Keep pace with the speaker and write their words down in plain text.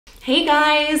Hey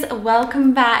guys,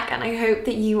 welcome back and I hope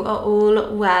that you are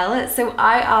all well. So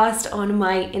I asked on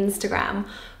my Instagram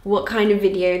what kind of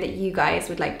video that you guys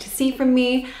would like to see from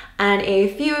me, and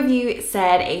a few of you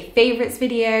said a favorites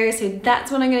video, so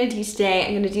that's what I'm going to do today.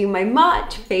 I'm going to do my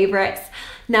March favorites.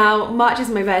 Now March is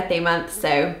my birthday month,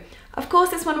 so of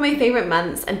course it's one of my favorite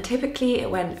months, and typically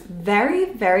it went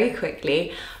very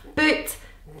quickly, but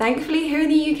thankfully here in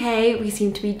the UK we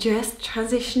seem to be just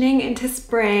transitioning into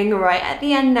spring right at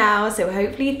the end now, so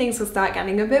hopefully things will start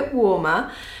getting a bit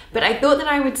warmer. But I thought that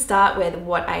I would start with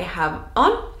what I have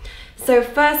on. So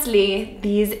firstly,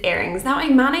 these earrings. Now I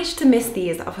managed to miss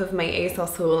these off of my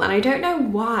ASOS haul and I don't know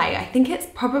why. I think it's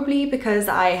probably because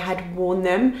I had worn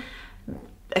them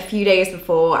a few days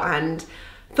before and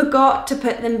forgot to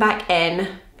put them back in,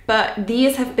 but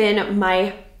these have been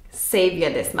my savior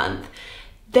this month.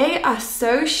 They are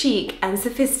so chic and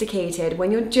sophisticated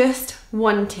when you're just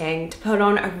wanting to put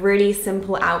on a really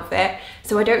simple outfit.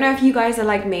 So I don't know if you guys are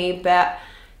like me, but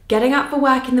getting up for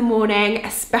work in the morning,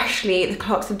 especially, the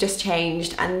clocks have just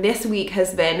changed and this week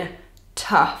has been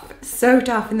tough, so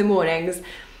tough in the mornings.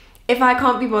 If I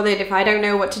can't be bothered, if I don't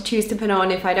know what to choose to put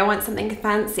on, if I don't want something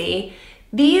fancy,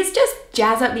 these just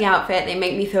jazz up the outfit. They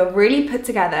make me feel really put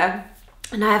together,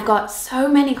 and I have got so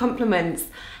many compliments.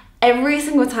 Every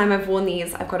single time I've worn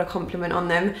these, I've got a compliment on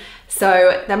them.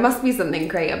 So there must be something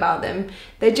great about them.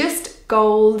 They're just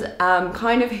gold,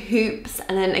 kind of hoops.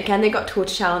 And then again, they got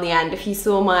tortoiseshell on the end. If you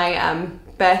saw my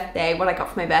birthday, what I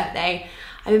got for my birthday,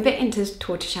 I'm a bit into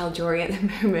tortoiseshell jewelry at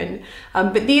the moment.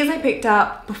 But these I picked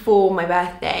up before my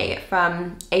birthday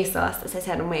from ASOS, as I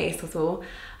said on my ASOS haul.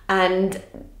 And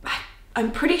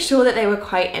I'm pretty sure that they were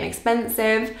quite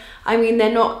inexpensive. I mean,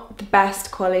 they're not the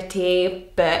best quality,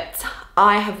 but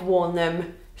I have worn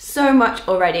them so much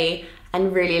already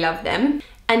and really love them.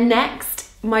 And next,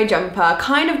 my jumper,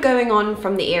 kind of going on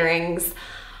from the earrings.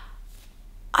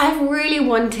 I've really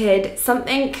wanted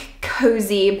something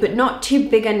cozy, but not too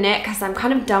big a knit, because I'm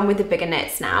kind of done with the bigger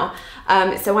knits now.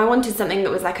 So I wanted something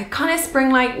that was like a kind of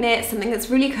spring-like knit, something that's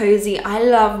really cozy. I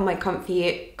love my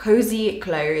comfy, cozy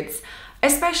clothes,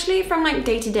 especially from like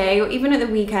day to day or even at the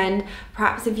weekend.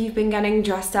 Perhaps if you've been getting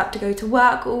dressed up to go to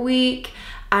work all week,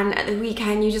 and at the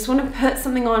weekend you just want to put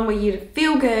something on where you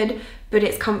feel good but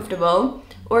it's comfortable.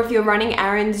 Or if you're running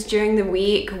errands during the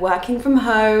week, working from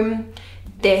home,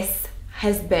 this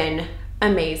has been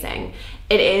amazing.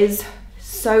 It is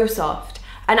so soft,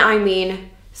 and I mean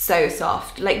so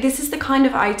soft. Like, this is the kind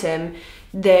of item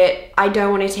that I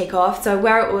don't want to take off, so I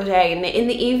wear it all day, and in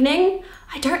the evening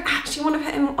I don't actually want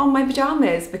to put it on my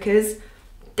pajamas because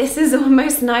this is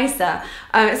almost nicer.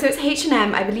 So it's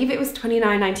H&M, I believe it was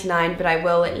 $29.99, but I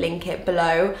will link it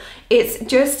below. It's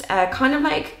just a kind of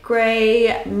like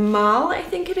grey marl, I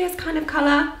think it is, kind of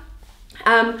colour.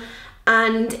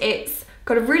 And it's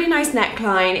got a really nice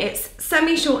neckline. It's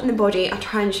semi-short in the body. I'll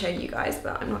try and show you guys,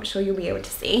 but I'm not sure you'll be able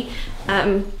to see.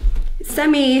 It's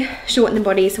semi-short in the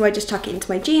body, so I just tuck it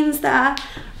into my jeans there.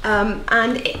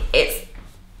 And it's,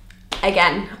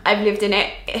 again, I've lived in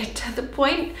it to the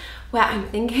point where I'm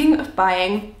thinking of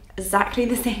buying exactly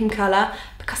the same colour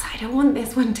because I don't want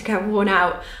this one to get worn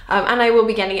out. And I will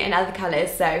be getting it in other colours,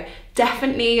 so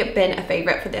definitely been a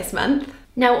favourite for this month.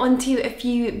 Now onto a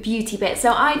few beauty bits.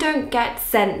 So I don't get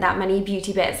sent that many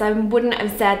beauty bits. I wouldn't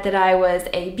have said that I was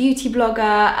a beauty blogger.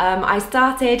 I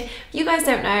started, you guys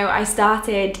don't know, I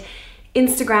started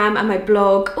Instagram and my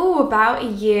blog about a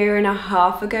year and a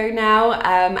half ago now,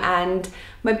 and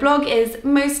my blog is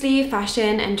mostly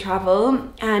fashion and travel,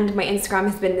 and my Instagram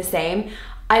has been the same.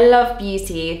 I love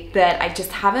beauty, but I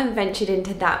just haven't ventured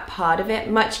into that part of it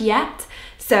much yet.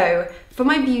 So for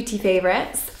my beauty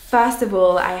favorites, first of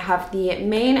all, I have the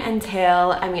mane and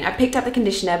tail. I mean, I picked up the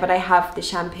conditioner, but I have the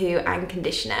shampoo and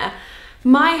conditioner.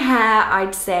 My hair,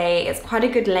 I'd say, is quite a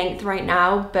good length right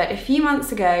now, but a few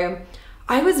months ago,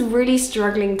 I was really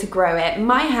struggling to grow it.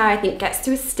 My hair, I think, gets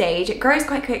to a stage, it grows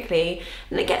quite quickly,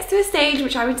 and it gets to a stage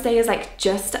which I would say is like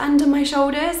just under my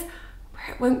shoulders, where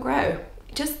it won't grow.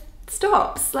 It just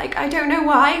stops. Like, I don't know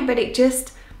why, but it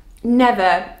just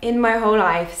never in my whole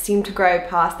life seemed to grow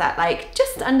past that, like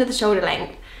just under the shoulder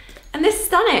length. And this has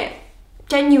done it.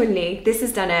 Genuinely, this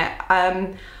has done it.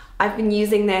 I've been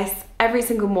using this every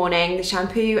single morning, the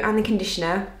shampoo and the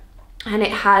conditioner. And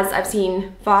it has, I've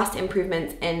seen vast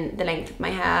improvements in the length of my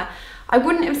hair. I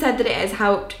wouldn't have said that it has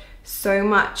helped so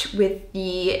much with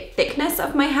the thickness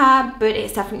of my hair, but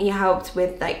it's definitely helped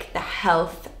with like the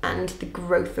health and the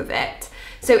growth of it.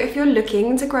 So if you're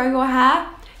looking to grow your hair,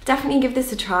 definitely give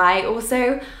this a try.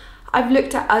 Also, I've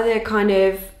looked at other kind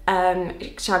of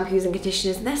shampoos and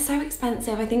conditioners, and they're so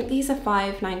expensive. I think these are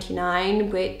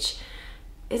 $5.99, which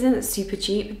isn't super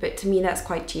cheap, but to me that's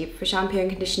quite cheap for shampoo and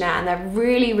conditioner, and they're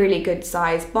really, really good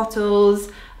size bottles.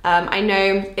 I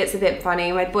know it's a bit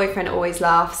funny, my boyfriend always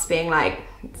laughs being like,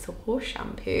 it's a horse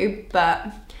shampoo, but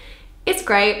it's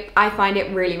great. I find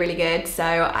it really, really good, so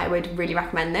I would really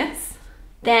recommend this.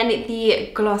 Then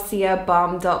the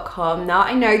glossierbalm.com. Now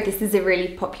I know this is a really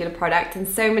popular product and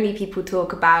so many people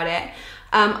talk about it.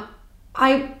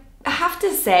 I have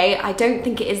to say, I don't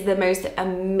think it is the most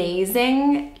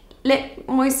amazing lip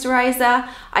moisturizer.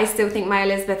 I still think my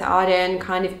Elizabeth Arden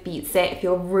kind of beats it if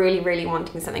you're really, really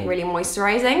wanting something really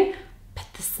moisturizing. But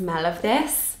the smell of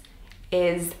this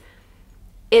is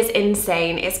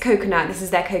insane. It's coconut. This is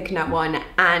their coconut one,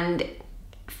 and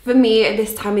for me at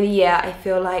this time of the year, I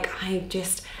feel like I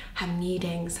just am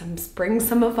needing some spring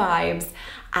summer vibes,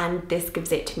 and this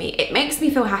gives it to me. It makes me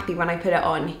feel happy when I put it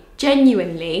on.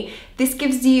 Genuinely, this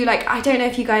gives you, like, I don't know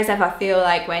if you guys ever feel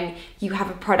like when you have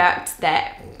a product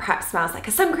that perhaps smells like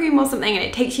a sun cream or something and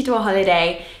it takes you to a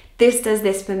holiday. This does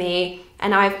this for me,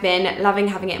 and I've been loving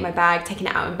having it in my bag, taking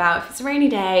it out and about. If it's a rainy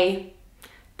day,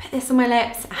 put this on my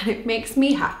lips and it makes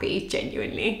me happy,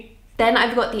 genuinely. Then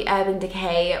I've got the Urban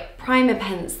Decay Primer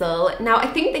Pencil. Now I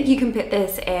think that you can put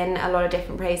this in a lot of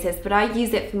different places, but I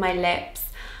use it for my lips.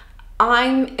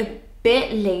 I'm a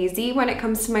bit lazy when it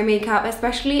comes to my makeup,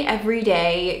 especially every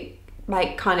day,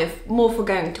 like kind of more for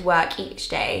going to work each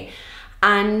day.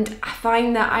 And I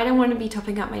find that I don't want to be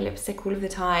topping up my lipstick all of the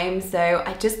time, so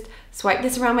I just swipe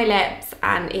this around my lips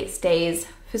and it stays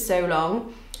for so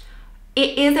long.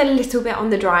 It is a little bit on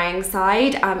the drying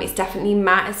side. It's definitely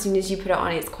matte. As soon as you put it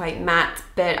on, it's quite matte,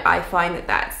 but I find that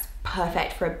that's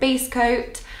perfect for a base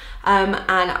coat.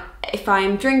 And if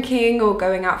I'm drinking or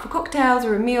going out for cocktails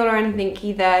or a meal or anything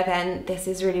either, then this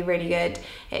is really, really good.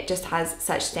 It just has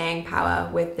such staying power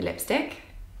with the lipstick.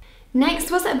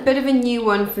 Next was a bit of a new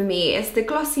one for me. It's the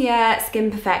Glossier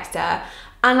Skin Perfector.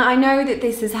 And I know that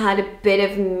this has had a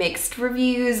bit of mixed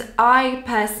reviews. I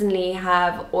personally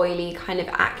have oily, kind of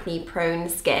acne-prone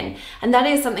skin, and that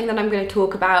is something that I'm going to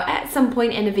talk about at some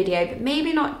point in a video, but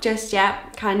maybe not just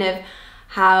yet, kind of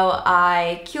how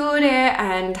I cured it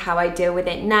and how I deal with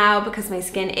it now, because my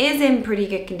skin is in pretty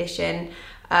good condition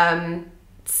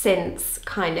since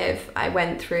kind of I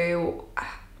went through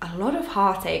a lot of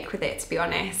heartache with it, to be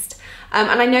honest.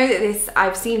 And I know that this,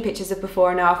 I've seen pictures of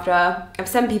before and after of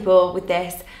some people with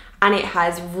this, and it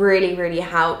has really, really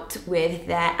helped with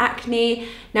their acne.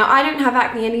 Now, I don't have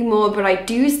acne anymore, but I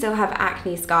do still have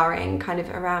acne scarring kind of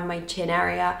around my chin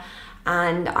area.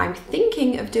 And I'm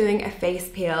thinking of doing a face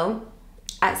peel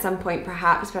at some point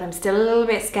perhaps, but I'm still a little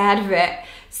bit scared of it.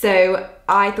 So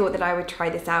I thought that I would try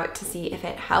this out to see if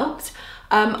it helped.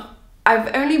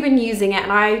 I've only been using it,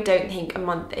 and I don't think a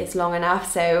month is long enough,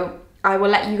 so I will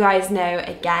let you guys know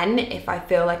again if I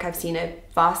feel like I've seen a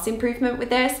vast improvement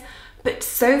with this. But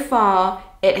so far,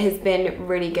 it has been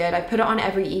really good. I put it on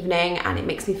every evening and it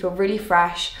makes me feel really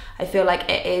fresh. I feel like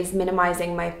it is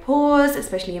minimizing my pores,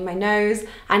 especially in my nose,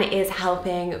 and it is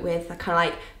helping with kind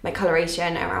of like my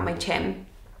coloration around my chin.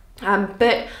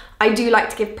 But I do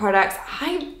like to give products.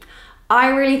 I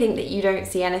really think that you don't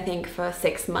see anything for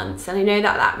 6 months, and I know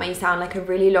that that may sound like a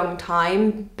really long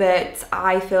time, but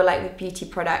I feel like with beauty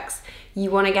products, you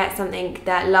want to get something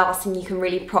that lasts and you can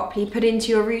really properly put into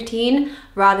your routine,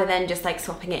 rather than just like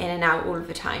swapping it in and out all of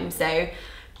the time. So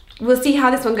we'll see how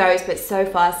this one goes, but so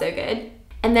far so good.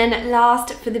 And then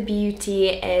last for the beauty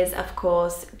is, of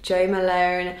course, Jo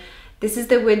Malone. This is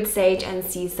the Wood Sage and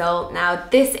Sea Salt. Now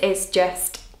this is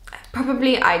just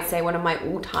probably, I'd say, one of my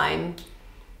all-time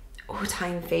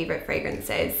favorite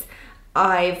fragrances.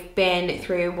 I've been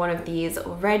through one of these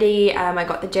already. I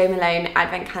got the Jo Malone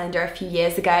advent calendar a few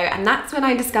years ago, and that's when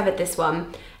I discovered this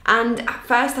one. And at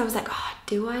first I was like, oh,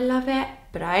 do I love it?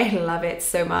 But I love it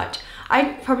so much. I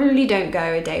probably don't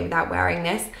go a day without wearing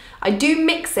this. I do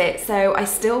mix it, so I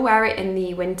still wear it in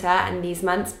the winter and these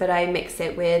months, but I mix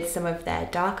it with some of their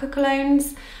darker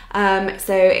colognes.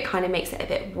 So it kind of makes it a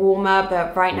bit warmer,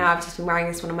 but right now I've just been wearing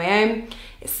this one on my own.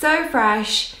 It's so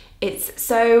fresh. It's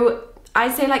so,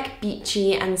 I'd say, like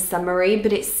beachy and summery,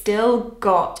 but it's still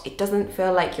got, it doesn't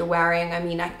feel like you're wearing, I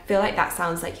mean, I feel like that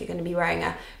sounds like you're going to be wearing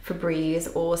a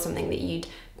Febreze or something that you'd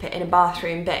put in a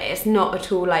bathroom, but it's not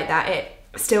at all like that. It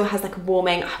still has like a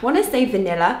warming, I want to say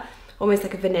vanilla, almost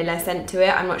like a vanilla scent to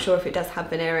it. I'm not sure if it does have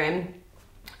vanilla in.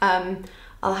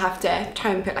 I'll have to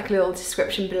try and put like a little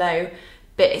description below,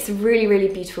 but it's a really, really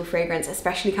beautiful fragrance,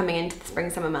 especially coming into the spring,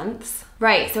 summer months.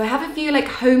 Right, so I have a few like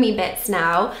homey bits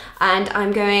now, and I'm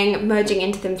merging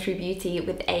into them through beauty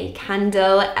with a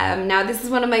candle. Now this is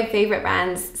one of my favorite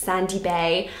brands, Sandy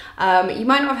Bay. You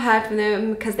might not have heard from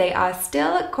them because they are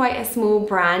still quite a small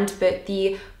brand, but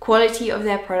the quality of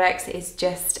their products is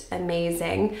just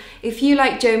amazing. If you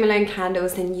like Jo Malone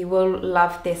candles, then you will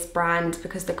love this brand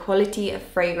because the quality of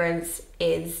fragrance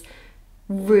is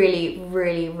really,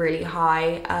 really, really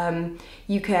high.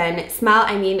 You can smell,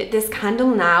 I mean, this candle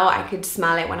now, I could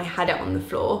smell it when I had it on the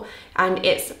floor, and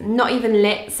it's not even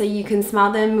lit, so you can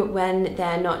smell them when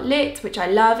they're not lit, which I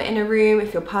love in a room.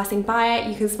 If you're passing by it,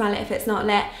 you can smell it if it's not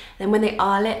lit. Then when they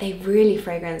are lit, they really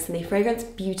fragrance, and they fragrance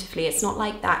beautifully. It's not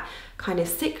like that kind of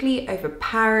sickly,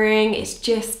 overpowering. It's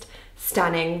just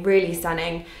stunning, really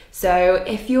stunning. So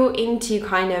if you're into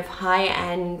kind of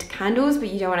high-end candles, but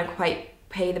you don't want to quite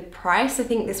pay the price, I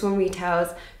think this one retails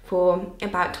for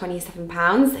about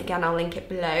 £27. Again, I'll link it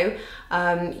below.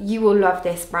 You will love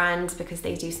this brand because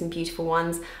they do some beautiful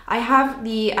ones. I have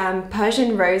the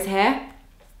Persian Rose here,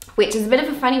 which is a bit of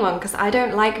a funny one because I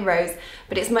don't like rose,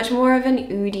 but it's much more of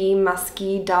an oody,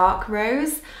 musky, dark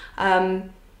rose.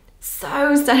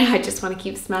 So stunning, I just want to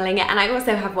keep smelling it. And I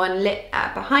also have one lit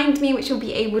behind me, which you'll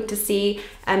be able to see.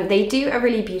 They do a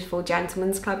really beautiful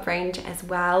Gentleman's Club range as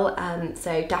well,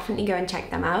 so definitely go and check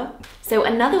them out. So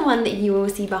another one that you will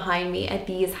see behind me are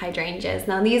these hydrangeas.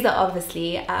 Now these are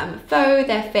obviously faux,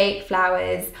 they're fake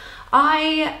flowers.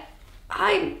 I'm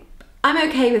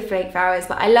okay with fake flowers,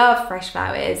 but I love fresh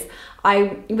flowers.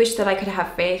 I wish that I could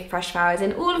have fresh flowers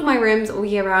in all of my rooms all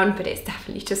year round, but it's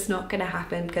definitely just not gonna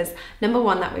happen because number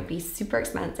one, that would be super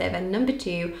expensive, and number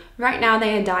two, right now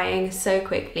they are dying so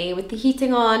quickly with the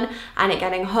heating on and it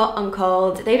getting hot and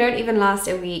cold. They don't even last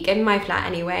a week in my flat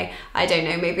anyway. I don't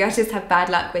know, maybe I just have bad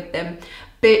luck with them,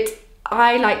 but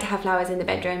I like to have flowers in the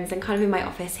bedrooms and kind of in my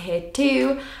office here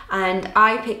too, and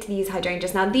I picked these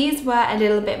hydrangeas. Now these were a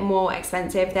little bit more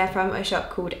expensive. They're from a shop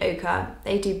called Ochre.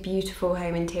 They do beautiful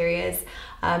home interiors.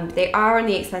 They are on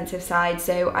the expensive side,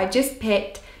 so I just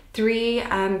picked 3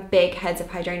 big heads of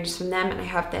hydrangeas from them, and I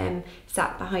have them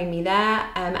sat behind me there.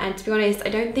 And to be honest, I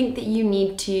don't think that you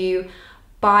need to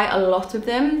buy a lot of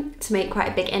them to make quite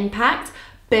a big impact.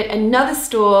 But another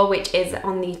store which is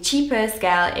on the cheaper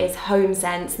scale is Home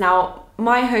Sense. Now,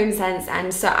 my Home Sense,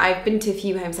 and so I've been to a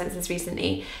few Home Senses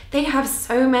recently, they have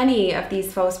so many of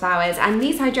these false flowers, and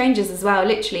these hydrangeas as well,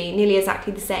 literally nearly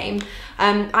exactly the same.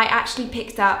 I actually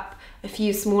picked up a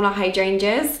few smaller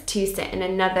hydrangeas to sit in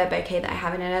another bouquet that I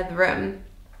have in another room,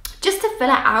 just to fill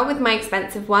it out with my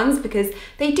expensive ones, because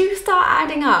they do start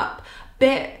adding up.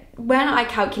 But when I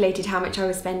calculated how much I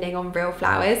was spending on real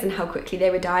flowers and how quickly they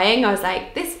were dying, I was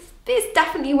like, this is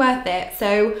definitely worth it.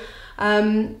 So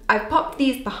I've popped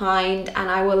these behind,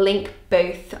 and I will link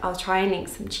both. I'll try and link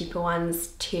some cheaper ones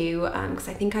too, because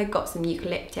I think I got some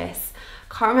eucalyptus.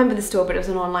 Can't remember the store, but it was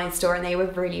an online store and they were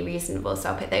really reasonable, so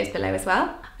I'll put those below as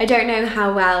well. I don't know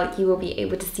how well you will be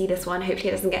able to see this one. Hopefully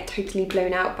it doesn't get totally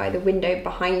blown out by the window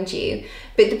behind you.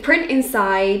 But the print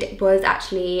inside was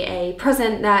actually a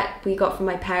present that we got from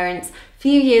my parents a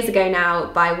few years ago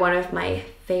now by one of my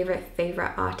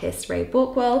favorite artists, Ray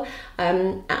Borkwell,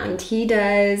 and he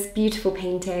does beautiful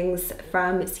paintings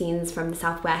from scenes from the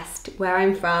Southwest, where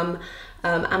I'm from.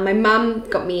 And my mum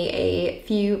got me a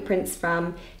few prints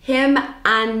from him,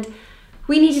 and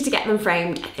we needed to get them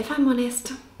framed. If I'm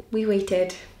honest, we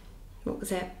waited, what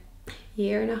was it,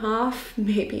 year and a half,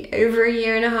 maybe over a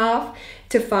year and a half,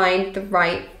 to find the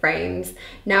right frames.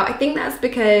 Now I think that's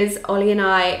because Ollie and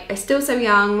I are still so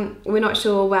young, we're not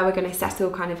sure where we're going to settle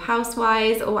kind of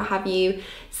house-wise or what have you,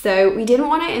 so we didn't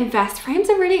want to invest. Frames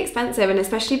are really expensive, and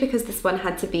especially because this one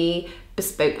had to be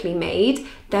bespokely made,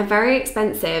 they're very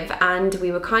expensive, and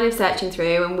we were kind of searching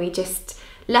through and we just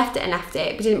left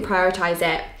it. We didn't prioritize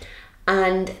it.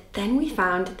 And then we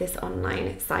found this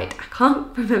online site. I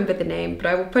can't remember the name, but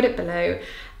I will put it below.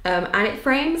 And it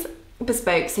frames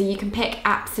bespoke, so you can pick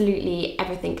absolutely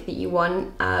everything that you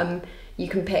want. You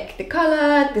can pick the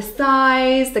color, the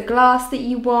size, the glass that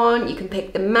you want. You can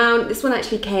pick the mount. This one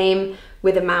actually came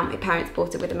with a mount. My parents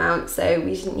bought it with a mount, so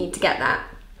we didn't need to get that.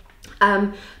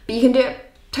 But you can do it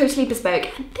totally bespoke,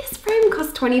 and this frame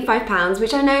costs £25,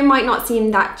 which I know might not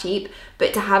seem that cheap,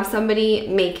 but to have somebody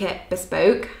make it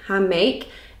bespoke, hand make,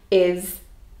 is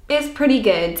It's pretty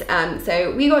good.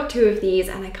 So we got 2 of these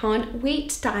and I can't wait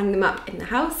to hang them up in the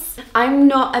house. I'm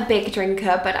not a big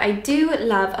drinker, but I do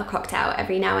love a cocktail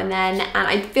every now and then, and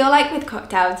I feel like with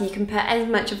cocktails you can put as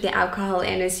much of the alcohol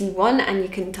in as you want, and you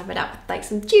can top it up with like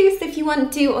some juice if you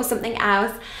want to, or something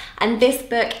else. And this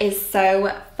book is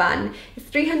so fun. It's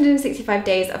 365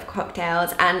 days of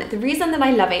cocktails, and the reason that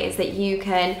I love it is that you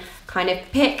can kind of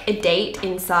pick a date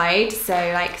inside. So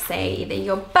like say either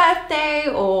your birthday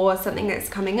or something that's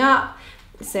coming up.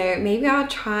 So maybe I'll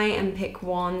try and pick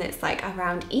one that's like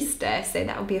around Easter. So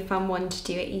that would be a fun one to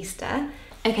do at Easter.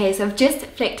 Okay, so I've just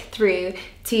flicked through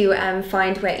to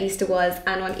find where Easter was,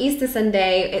 and on Easter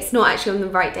Sunday, it's not actually on the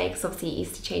right day because obviously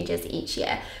Easter changes each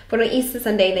year, but on Easter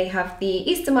Sunday they have the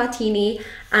Easter martini,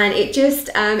 and it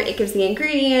just it gives the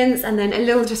ingredients and then a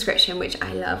little description, which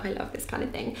I love this kind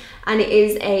of thing. And it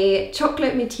is a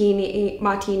chocolate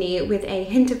martini with a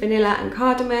hint of vanilla and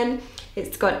cardamom.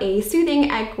 It's got a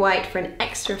soothing egg white for an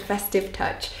extra festive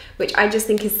touch, which I just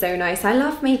think is so nice. I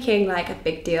love making like a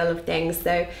big deal of things,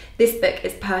 so this book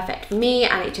is perfect for me,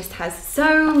 and it just has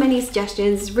so many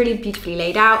suggestions. It's really beautifully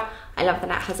laid out. I love that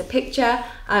it has a picture,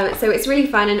 so it's really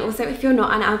fun. And also, if you're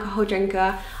not an alcohol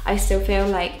drinker, I still feel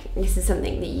like this is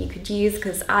something that you could use,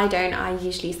 because I don't. I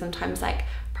usually sometimes like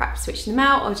perhaps switch them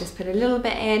out or just put a little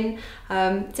bit in.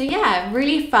 So yeah,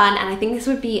 really fun, and I think this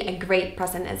would be a great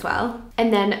present as well.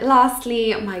 And then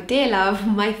lastly, my dear love,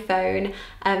 my phone.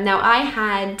 Now I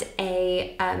had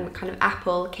a kind of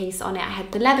Apple case on it. I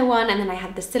had the leather one and then I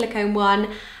had the silicone one,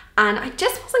 and I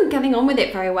just wasn't getting on with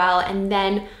it very well. And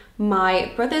then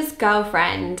my brother's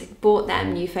girlfriend bought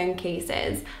them new phone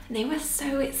cases, and they were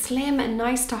so slim and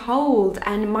nice to hold,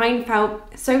 and mine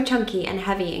felt so chunky and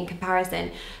heavy in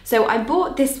comparison. So I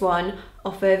bought this one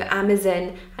off of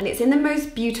Amazon, and it's in the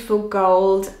most beautiful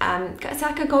gold. It's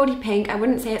like a goldy pink. I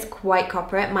wouldn't say it's quite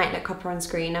copper. It might look copper on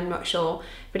screen, I'm not sure,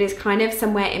 but it's kind of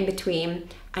somewhere in between,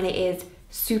 and it is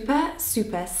super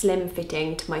slim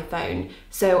fitting to my phone.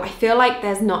 So I feel like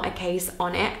there's not a case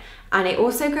on it. And it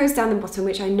also goes down the bottom,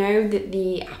 which I know that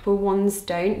the Apple ones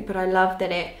don't, but I love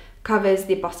that it covers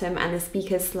the bottom and the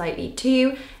speakers slightly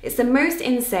too. It's the most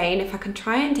insane, if I can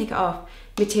try and take it off,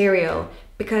 material,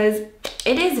 because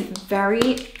it is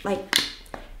very, like,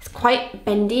 it's quite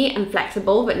bendy and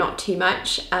flexible, but not too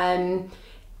much.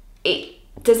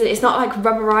 It's not like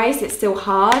rubberized, it's still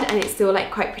hard and it's still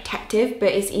like quite protective,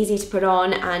 but it's easy to put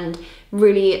on and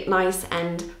really nice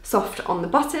and soft on the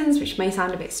buttons, which may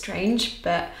sound a bit strange,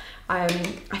 but I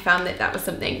found that that was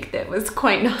something that was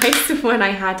quite nice when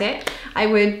I had it. I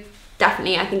would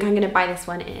definitely, I think I'm going to buy this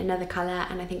one in another colour,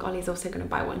 and I think Ollie's also going to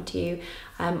buy one too.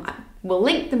 I will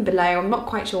link them below. I'm not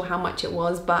quite sure how much it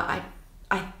was, but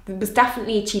it was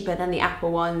definitely cheaper than the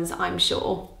Apple ones, I'm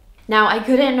sure. Now, I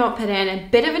couldn't not put in a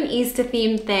bit of an Easter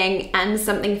themed thing and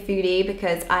something foodie,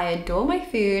 because I adore my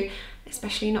food,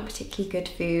 especially not particularly good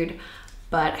food,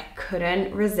 but I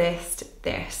couldn't resist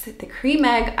this, the cream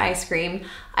egg ice cream.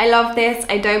 I love this.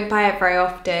 I don't buy it very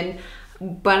often.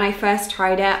 When I first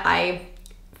tried it, I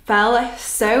fell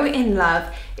so in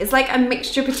love. It's like a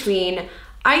mixture between,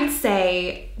 I'd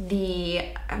say the,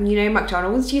 you know,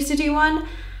 McDonald's used to do one,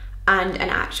 and an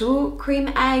actual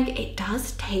cream egg. It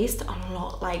does taste a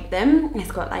lot like them.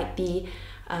 It's got like the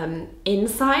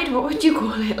inside, what would you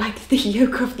call it? Like the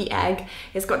yolk of the egg.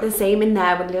 It's got the same in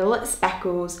there with little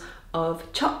speckles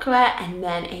of chocolate and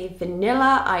then a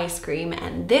vanilla ice cream,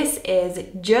 and this is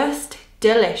just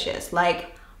delicious,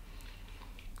 like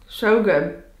so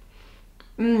good.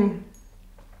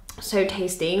 So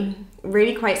tasty,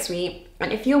 really quite sweet.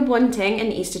 And if you're wanting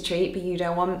an Easter treat but you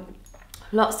don't want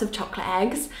lots of chocolate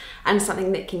eggs and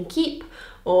something that can keep,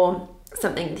 or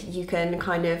something that you can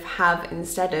kind of have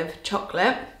instead of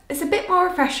chocolate, it's a bit more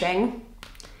refreshing.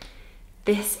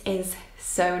 This is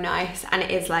so nice, and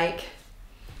it is like,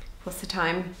 what's the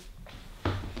time?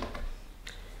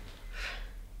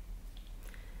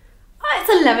 It's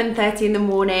 11:30 in the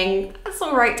morning. That's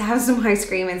all right to have some ice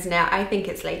cream, isn't it? I think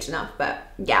it's late enough,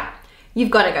 but yeah,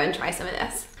 you've got to go and try some of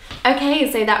this.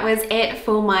 Okay, so that was it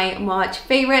for my March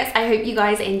favorites. I hope you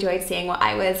guys enjoyed seeing what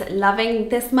I was loving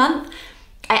this month.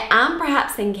 I am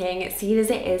perhaps thinking, seeing as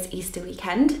it is Easter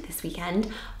weekend, this weekend,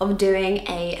 of doing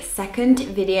a second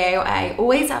video. I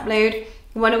always upload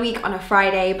one a week on a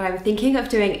Friday, but I'm thinking of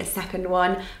doing a second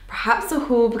one, perhaps a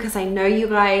haul, because I know you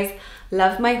guys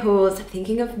love my hauls. I'm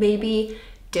thinking of maybe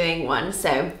doing one,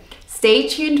 so stay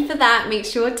tuned for that. Make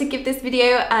sure to give this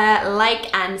video a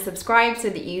like and subscribe so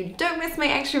that you don't miss my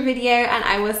extra video, and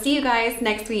I will see you guys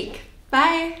next week.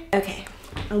 Bye. Okay,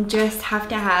 I'll just have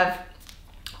to have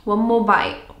one more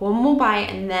bite,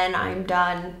 and then I'm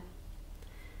done.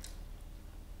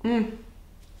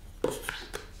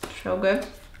 So good.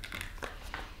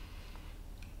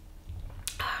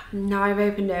 Now I've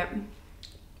opened it.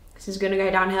 This is gonna go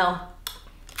downhill.